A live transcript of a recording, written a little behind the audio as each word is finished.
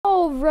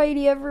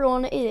Alrighty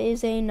everyone, it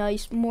is a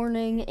nice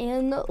morning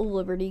in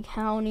Liberty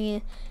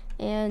County,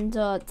 and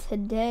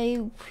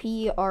today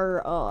we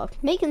are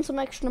making some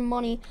extra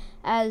money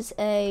as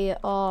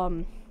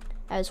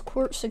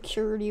court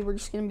security. We're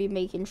just gonna be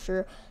making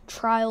sure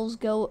trials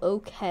go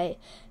okay.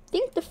 I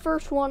think the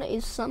first one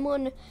is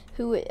someone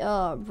who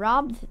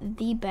robbed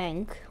the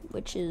bank,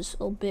 which is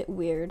a bit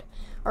weird.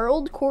 Our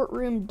old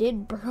courtroom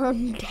did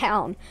burn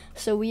down,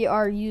 so we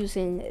are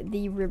using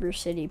the River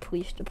City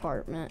Police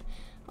Department.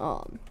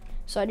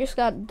 So I just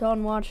got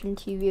done watching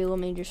TV. Let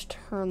me just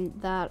turn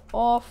that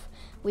off.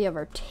 We have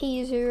our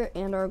taser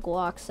and our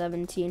Glock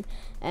 17,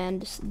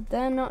 and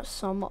then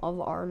some of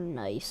our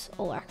nice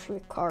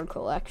electric car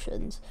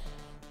collections.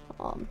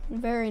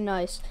 Very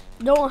nice.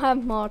 Don't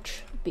have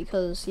much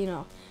because, you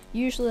know,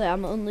 usually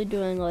I'm only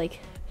doing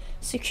like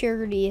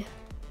security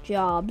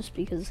jobs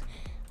because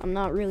I'm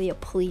not really a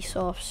police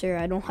officer.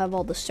 I don't have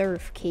all the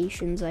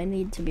certifications I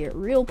need to be a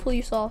real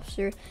police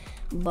officer,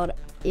 but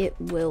it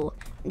will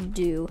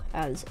do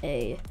as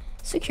a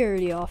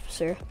security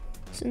officer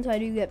since I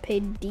do get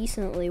paid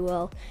decently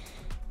well.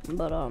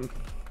 But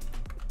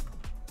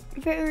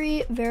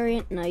very,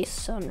 very nice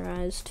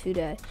sunrise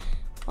today.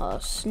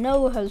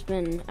 Snow has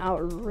been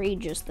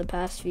outrageous the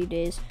past few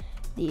days.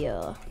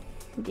 The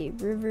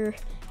river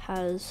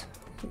has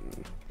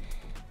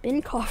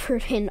been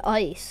covered in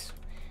ice,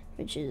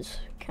 which is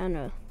kind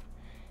of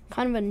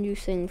a new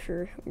thing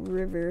for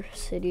River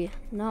City.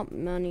 Not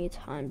many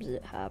times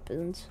it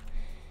happens.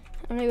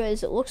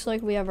 Anyways, it looks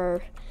like we have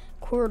our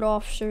court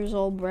officers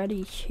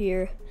already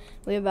here.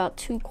 We have about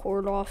 2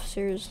 court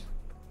officers,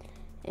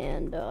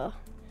 and oh,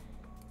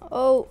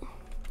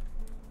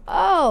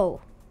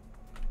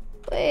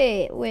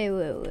 wait.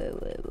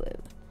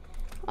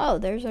 Oh,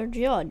 there's our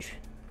judge.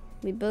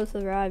 We both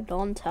arrived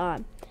on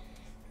time.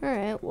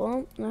 Alright,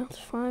 well, that's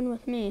fine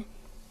with me.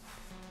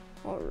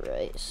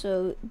 Alright,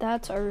 so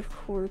that's our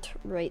court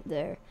right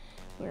there.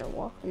 We're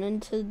walking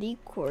into the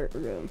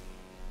courtroom.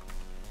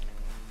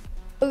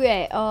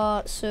 Okay,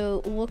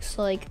 so looks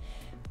like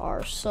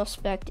our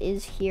suspect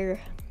is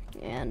here,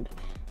 and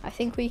I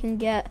think we can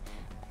get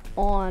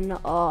on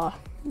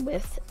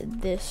with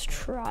this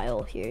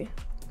trial here.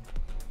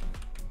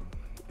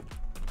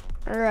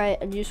 Alright,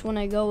 I just want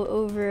to go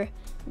over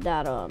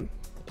that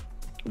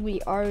we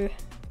are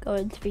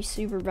going to be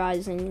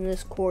supervising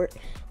this court.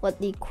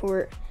 Let the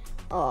court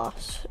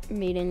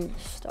meeting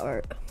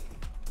start.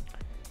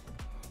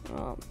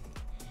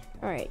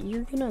 Alright,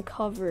 you're gonna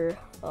cover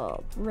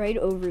right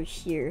over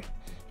here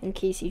in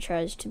case he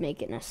tries to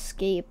make an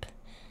escape.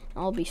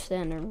 I'll be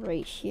standing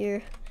right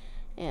here,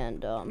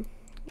 and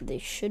they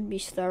should be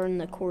starting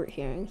the court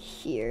hearing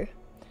here.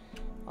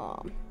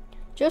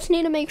 Just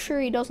need to make sure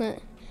he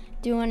doesn't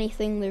do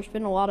anything. There's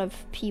been a lot of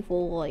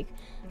people like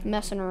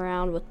messing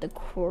around with the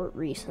court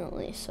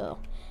recently, so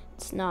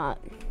it's not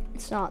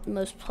the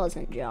most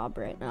pleasant job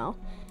right now.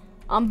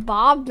 I'm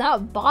Bob,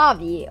 not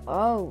Bobby.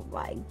 Oh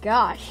my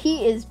gosh,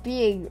 he is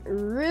being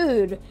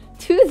rude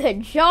to the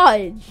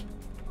judge.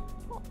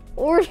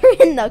 Order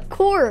in the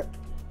court.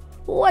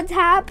 What's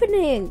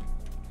happening?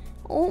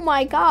 Oh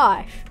my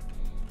gosh.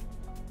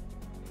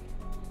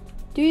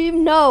 Do you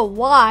know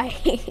why?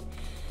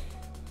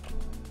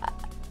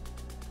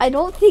 I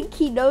don't think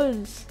he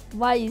knows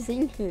why he's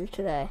in here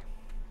today.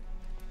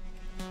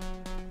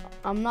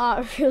 I'm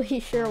not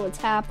really sure what's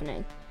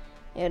happening.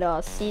 It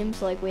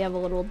seems like we have a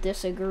little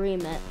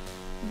disagreement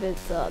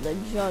with the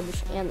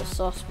judge and the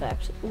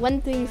suspect.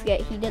 When things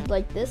get heated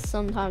like this,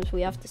 sometimes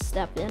we have to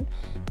step in.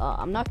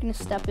 I'm not going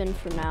to step in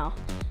for now.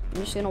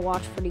 I'm just going to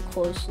watch pretty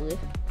closely.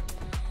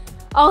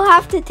 I'll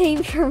have to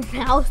tape your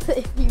mouth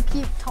if you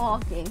keep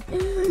talking.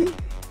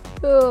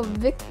 Oh,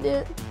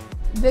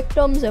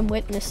 victims and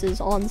witnesses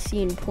on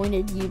scene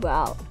pointed you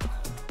out.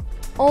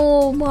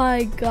 Oh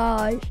my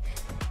gosh.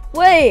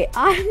 Wait,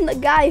 I'm the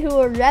guy who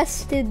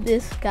arrested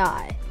this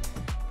guy.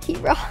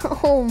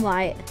 Oh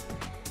my.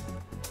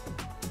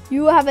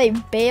 You have a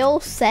bail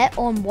set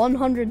on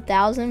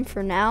 100,000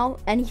 for now.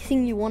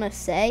 Anything you want to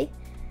say?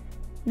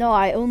 No,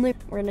 we're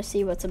gonna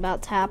see what's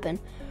about to happen.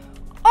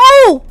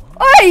 Oh!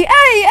 Hey!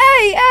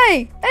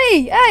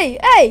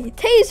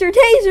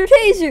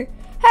 Taser!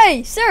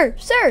 Hey, sir!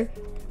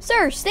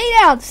 Stay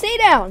down!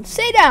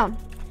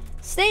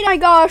 My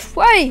gosh!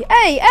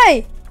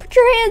 Hey! Put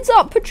your hands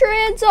up!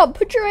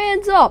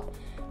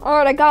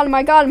 Alright, I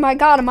got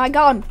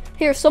him.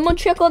 Here, someone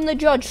check on the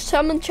judge.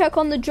 Someone check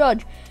on the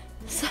judge.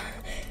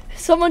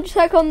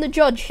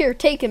 Here,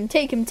 take him.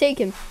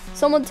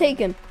 Someone take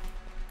him.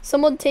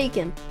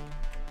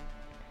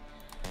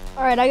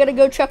 Alright, I gotta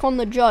go check on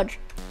the judge.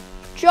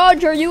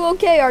 Judge, are you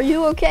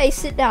okay?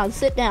 Sit down.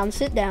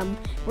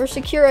 We're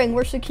securing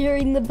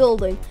the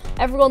building.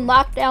 Everyone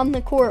lock down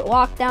the court.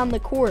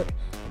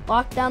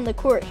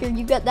 Here,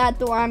 you get that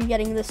door, I'm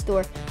getting this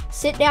door.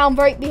 Sit down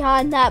right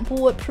behind that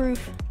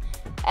bulletproof.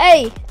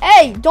 Hey,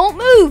 don't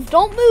move.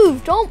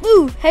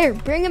 Here,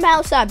 bring him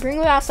outside.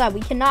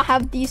 We cannot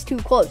have these two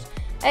close.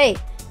 Hey,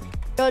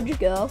 judge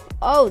go.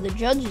 Oh, the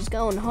judge is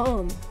going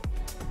home.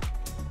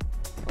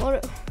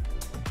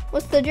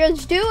 What's the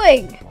judge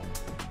doing?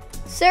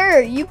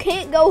 Sir, you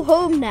can't go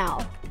home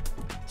now.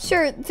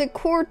 Sir, the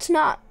court's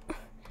not...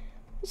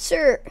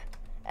 Sir.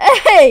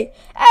 Hey!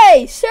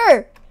 Hey,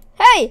 sir!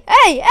 Hey!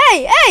 Hey!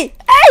 Hey! Hey!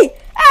 Hey!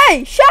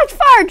 Hey! Shots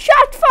fired!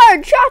 Shots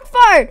fired! Shots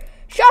fired!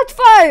 Shots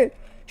fired!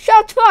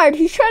 Shots fired!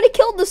 He's trying to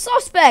kill the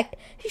suspect!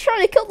 He's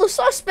trying to kill the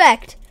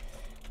suspect!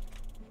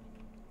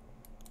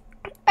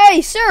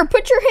 Hey, sir,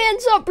 put your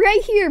hands up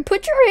right here.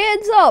 Put your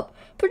hands up.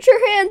 Put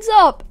your hands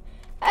up.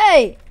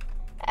 Hey.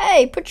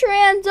 Hey, put your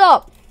hands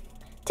up.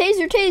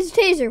 Taser, taser,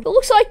 taser. It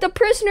looks like the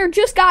prisoner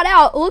just got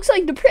out. It looks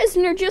like the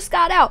prisoner just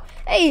got out.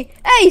 Hey,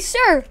 hey,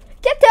 sir,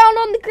 get down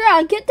on the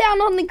ground. Get down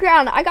on the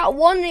ground. I got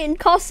one in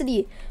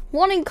custody.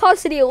 One in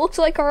custody. It looks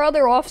like our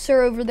other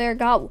officer over there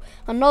got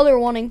another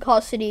one in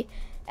custody.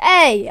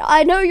 Hey,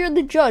 I know you're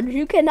the judge.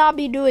 You cannot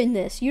be doing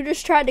this. You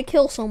just tried to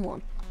kill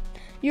someone.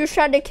 You just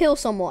tried to kill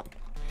someone.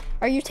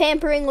 Are you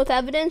tampering with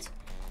evidence?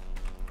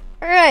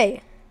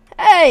 Hey,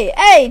 hey,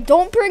 hey,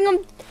 don't bring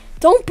him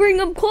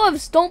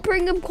close. Don't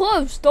bring him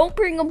close. Don't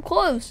bring him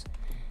close.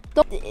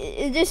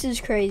 This is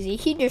crazy.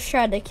 He just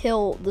tried to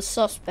kill the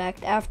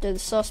suspect after the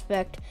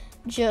suspect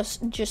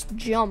just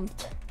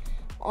jumped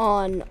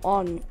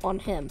on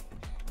him.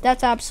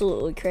 That's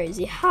absolutely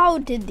crazy. How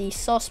did the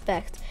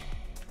suspect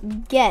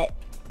get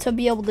to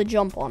be able to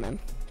jump on him?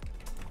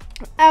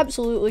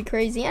 Absolutely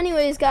crazy.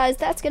 Anyways, guys,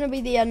 that's gonna be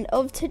the end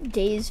of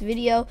today's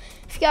video.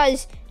 If you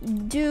guys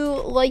do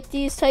like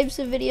these types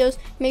of videos,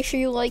 make sure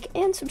you like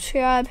and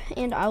subscribe,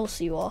 and I will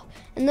see you all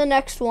in the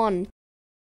next one.